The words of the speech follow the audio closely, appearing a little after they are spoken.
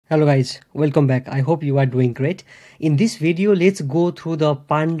Hello guys, welcome back. I hope you are doing great. In this video, let's go through the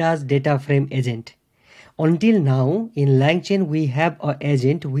pandas data frame agent. Until now, in LangChain, we have an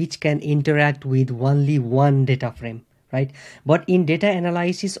agent which can interact with only one data frame, right? But in data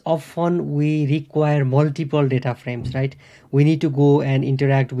analysis, often we require multiple data frames, right? We need to go and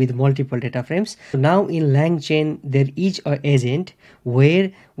interact with multiple data frames. So now in LangChain, there is an agent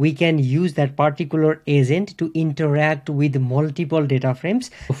where we can use that particular agent to interact with multiple data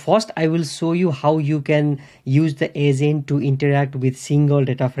frames. First, I will show you how you can use the agent to interact with single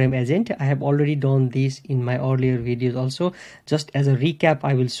data frame agent. I have already done this in my earlier videos also. Just as a recap,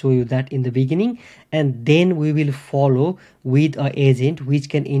 I will show you that in the beginning, and then we will follow with an agent which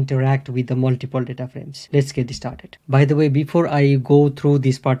can interact with the multiple data frames. Let's get started. By the way, before I go through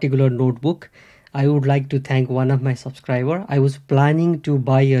this particular notebook, I would like to thank one of my subscribers. I was planning to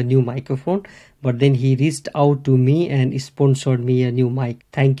buy a new microphone, but then he reached out to me and sponsored me a new mic.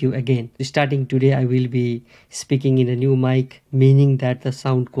 Thank you again. Starting today, I will be speaking in a new mic, meaning that the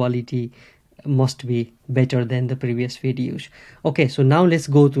sound quality must be better than the previous videos. Okay, so now let's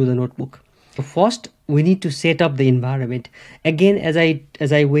go through the notebook. So first, we need to set up the environment. Again, as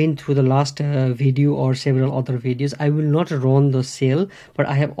I went through the last video or several other videos, I will not run the shell, but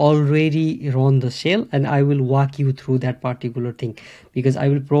I have already run the shell, and I will walk you through that particular thing because I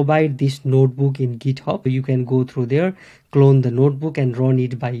will provide this notebook in GitHub. You can go through there, clone the notebook and run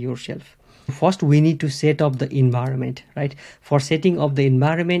it by yourself. First, we need to set up the environment, right? For setting up the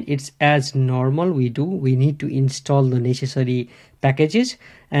environment, it's as normal we need to install the necessary packages,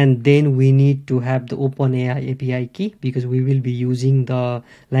 and then we need to have the OpenAI API key because we will be using the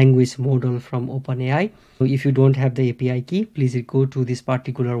language model from OpenAI. So if you don't have the API key, please go to this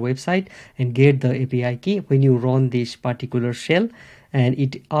particular website and get the API key when you run this particular shell, and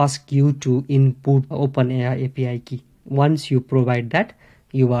it asks you to input OpenAI API key. Once you provide that,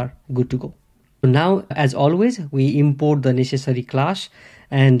 you are good to go. So now, as always, we import the necessary class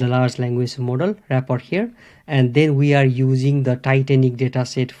and the large language model wrapper here, and then we are using the Titanic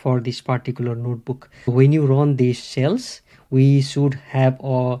dataset for this particular notebook. When you run these shells, we should have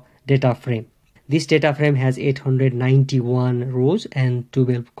a data frame. This data frame has 891 rows and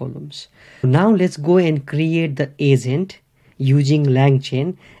 12 columns. Now let's go and create the agent using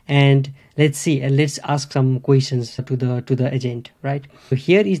LangChain, and let's ask some questions to the agent, right? So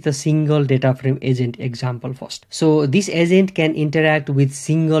here is the single data frame agent example first. So this agent can interact with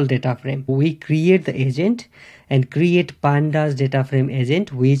single data frame. We create the agent and create pandas data frame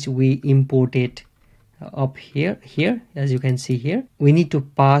agent, which we imported up here as you can see here. We need to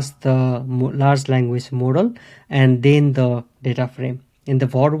pass the large language model and then the data frame, and the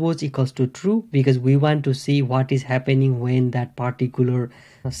verbose equals to true because we want to see what is happening when that particular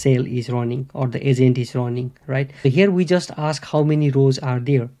cell is running or the agent is running, right? So here we just ask how many rows are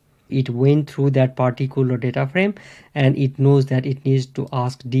there. It went through that particular data frame and it knows that it needs to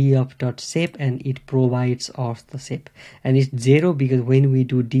ask df.shape, and it provides us the shape, and it's 0 because when we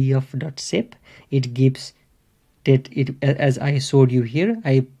do df.shape, it gives that it, as I showed you here,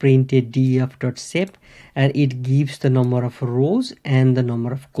 I printed df.shape and it gives the number of rows and the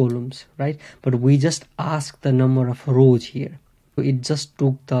number of columns, right? But we just asked the number of rows here, so it just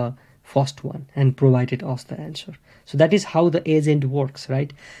took the first one and provided us the answer. So that is how the agent works,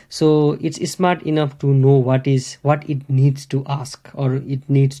 right? So it's smart enough to know what it needs to ask or it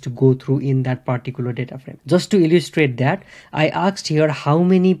needs to go through in that particular data frame. Just to illustrate that, I asked here how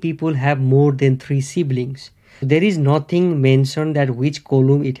many people have more than 3 siblings. There is nothing mentioned that which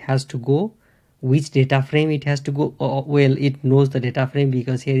column it has to go, which data frame it has to go. Well, it knows the data frame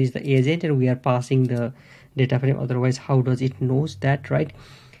because here is the agent and we are passing the data frame. Otherwise, how does it knows that, right?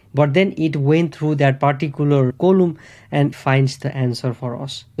 But then it went through that particular column and finds the answer for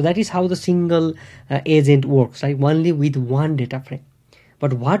us. So that is how the single agent works, right? Only with one data frame.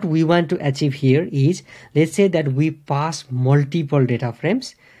 But what we want to achieve here is, let's say that we pass multiple data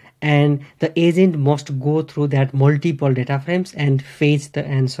frames, and the agent must go through that multiple data frames and fetch the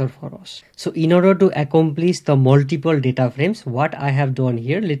answer for us. So in order to accomplish the multiple data frames, what I have done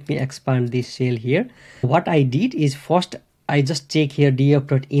here, let me expand this shell here. What I did is first I just check here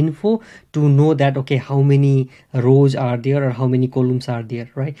df.info to know that, okay, how many rows are there or how many columns are there,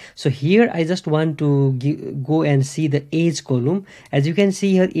 right? So here I just want to go and see the age column. As you can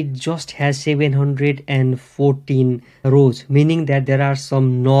see here, it just has 714 rows, meaning that there are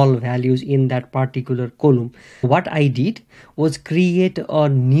some null values in that particular column. What I did was create a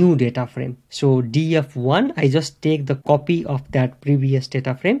new data frame. So df1, I just take the copy of that previous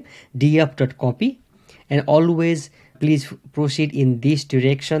data frame, df.copy, and always please proceed in this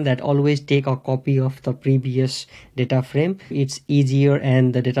direction, that always take a copy of the previous data frame. It's easier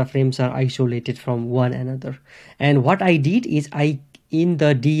and the data frames are isolated from one another. And what I did is in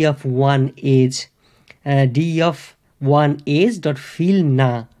the df1 age, df1 age.fill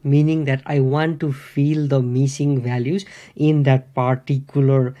na, meaning that I want to fill the missing values in that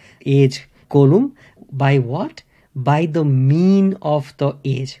particular age column by what? By the mean of the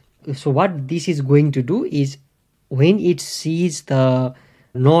age. So what this is going to do is, when it sees the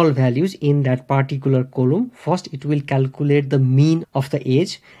null values in that particular column, first it will calculate the mean of the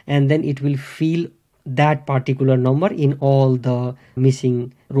age, and then it will fill that particular number in all the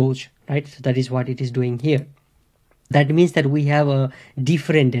missing rows, right? So that is what it is doing here. That means that we have a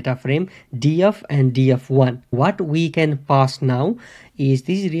different data frame, df and df1. What we can pass now is,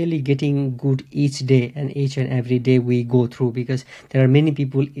 this is really getting good each day and each and every day we go through, because there are many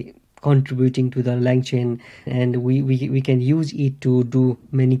people contributing to the LangChain, and we can use it to do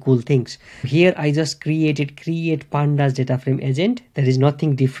many cool things. Here I just create pandas data frame agent. There is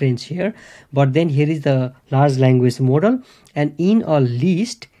nothing different here, but then here is the large language model, and in a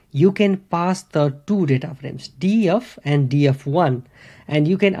list you can pass the two data frames, df and df1, and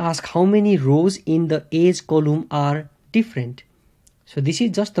you can ask how many rows in the age column are different. So this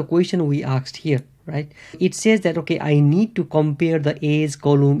is just the question we asked here, right? It says that, okay, I need to compare the age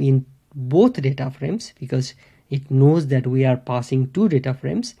column in both data frames, because it knows that we are passing two data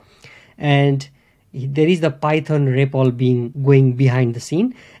frames, and there is the Python REPL going behind the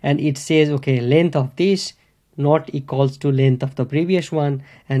scene, and it says, okay, length of this not equals to length of the previous one,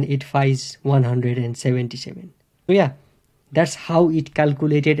 and it finds 177. So yeah, that's how it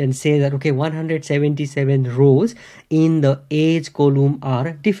calculated and say that, okay, 177 rows in the age column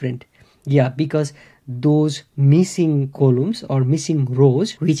are different. Yeah, because those missing columns or missing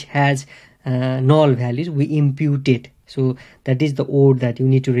rows which has null values, we imputed. So that is the ode that you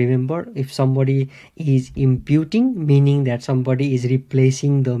need to remember. If somebody is imputing, meaning that somebody is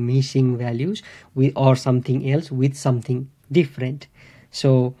replacing the missing values with or something else with something different.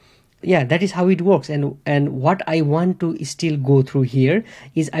 So yeah, that is how it works. And what I want to still go through here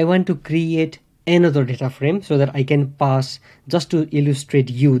is, I want to create another data frame so that I can pass, just to illustrate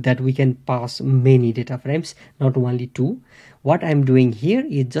you that we can pass many data frames, not only two. What I'm doing here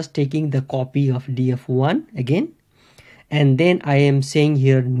is just taking the copy of df1 again, and then I am saying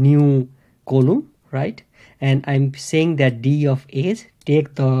here new column, right? And I'm saying that d of age,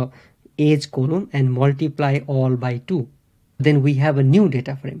 take the age column and multiply all by 2. Then we have a new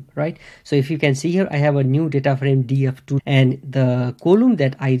data frame, right? So if you can see here, I have a new data frame df2, and the column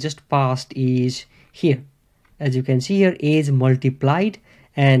that I just passed is here. As you can see here, age multiplied,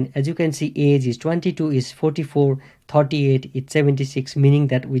 and as you can see, age is 22, is 44, 38, it's 76, meaning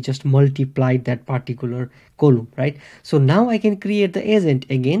that we just multiplied that particular column, right? So now I can create the agent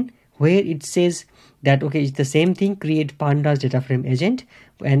again, where it says that, okay, it's the same thing, create pandas data frame agent,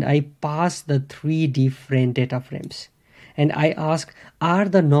 and I pass the 3 different data frames. And I ask, are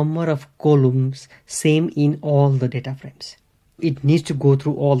the number of columns same in all the data frames? It needs to go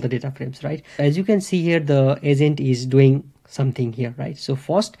through all the data frames, right? As you can see here, the agent is doing something here, right? So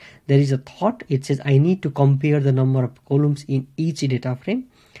first there is a thought. It says I need to compare the number of columns in each data frame,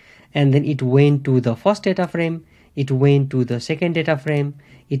 and then it went to the first data frame, it went to the second data frame,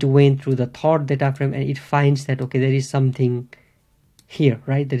 it went through the third data frame, and it finds that, okay, there is something here,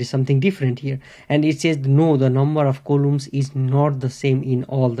 right? There is something different here, and it says no, the number of columns is not the same in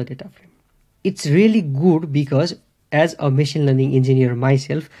all the data frame. It's really good, because as a machine learning engineer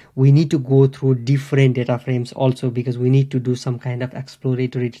myself, we need to go through different data frames also, because we need to do some kind of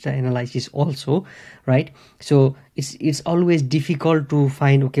exploratory data analysis also, right? So it's always difficult to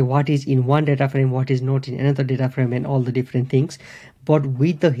find, okay, what is in one data frame, what is not in another data frame, and all the different things. But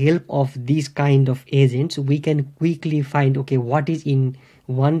with the help of these kind of agents, we can quickly find, okay, what is in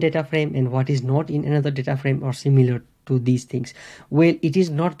one data frame and what is not in another data frame, or similar to these things. Well, it is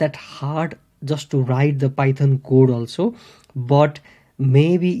not that hard just to write the Python code also, but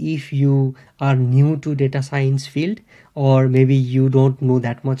maybe if you are new to data science field, or maybe you don't know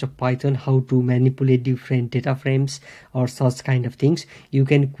that much of Python, how to manipulate different data frames or such kind of things, you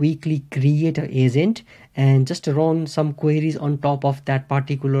can quickly create an agent and just run some queries on top of that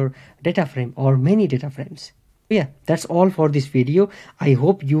particular data frame or many data frames. Yeah, that's all for this video. I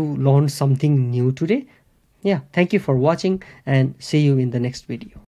hope you learned something new today. Yeah, thank you for watching, and see you in the next video.